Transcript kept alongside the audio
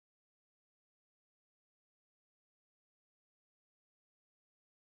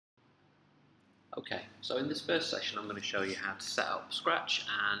Okay, so in this first session I'm going to show you how to set up Scratch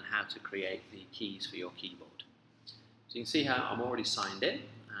and how to create the keys for your keyboard. So you can see how I'm already signed in,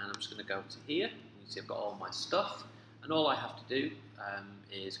 and I'm just going to go to here. You can see I've got all my stuff, and all I have to do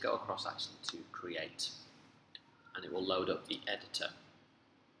is go across actually to create, and it will load up the editor.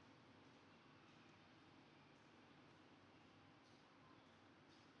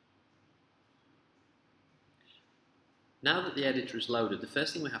 Now that the editor is loaded, the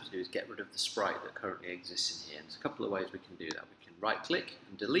first thing we have to do is get rid of the sprite that currently exists in here. And there's a couple of ways we can do that. We can right click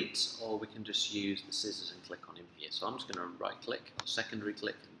and delete, or we can just use the scissors and click on him here. So I'm just going to right click or secondary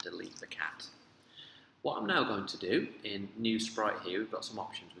click and delete the cat. What I'm now going to do in new sprite here, we've got some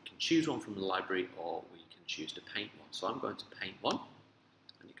options. We can choose one from the library, or we can choose to paint one. So I'm going to paint one,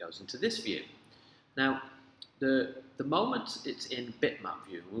 and it goes into this view. Now, the moment it's in bitmap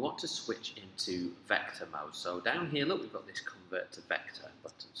view, we want to switch into vector mode. So down here, look, we've got this convert to vector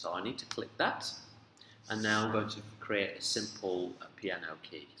button. So I need to click that, and now I'm going to create a simple piano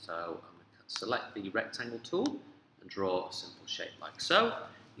key. So I'm going to select the rectangle tool and draw a simple shape like so.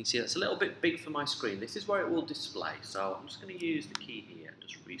 You can see that's a little bit big for my screen. This is where it will display. So I'm just going to use the key here and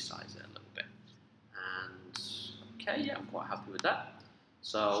just resize it a little bit. And okay, yeah, I'm quite happy with that.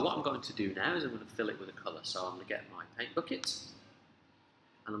 So what I'm going to do now is I'm going to fill it with a colour. So I'm going to get my paint bucket,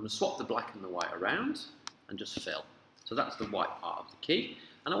 and I'm going to swap the black and the white around and just fill. So that's the white part of the key,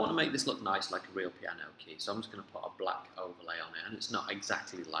 and I want to make this look nice like a real piano key. So I'm just going to put a black overlay on it, and it's not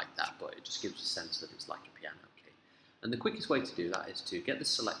exactly like that, but it just gives a sense that it's like a piano key. And the quickest way to do that is to get the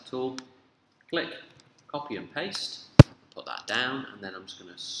select tool, click, copy and paste, put that down, and then I'm just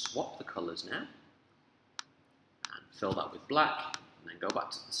going to swap the colours now and fill that with black. And then go back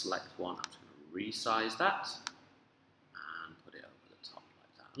to the select one. I'm just going to resize that and put it over the top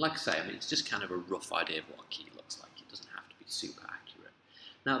like that. And like I say, I mean, it's just kind of a rough idea of what a key looks like. It doesn't have to be super accurate.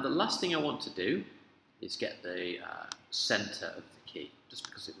 Now, the last thing I want to do is get the center of the key, just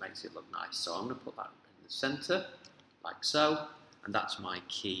because it makes it look nice. So I'm going to put that in the center, like so, and that's my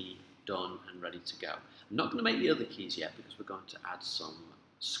key done and ready to go. I'm not going to make the other keys yet, because we're going to add some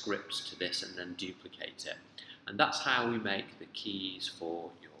scripts to this and then duplicate it. And that's how we make the keys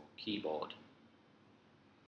for your keyboard.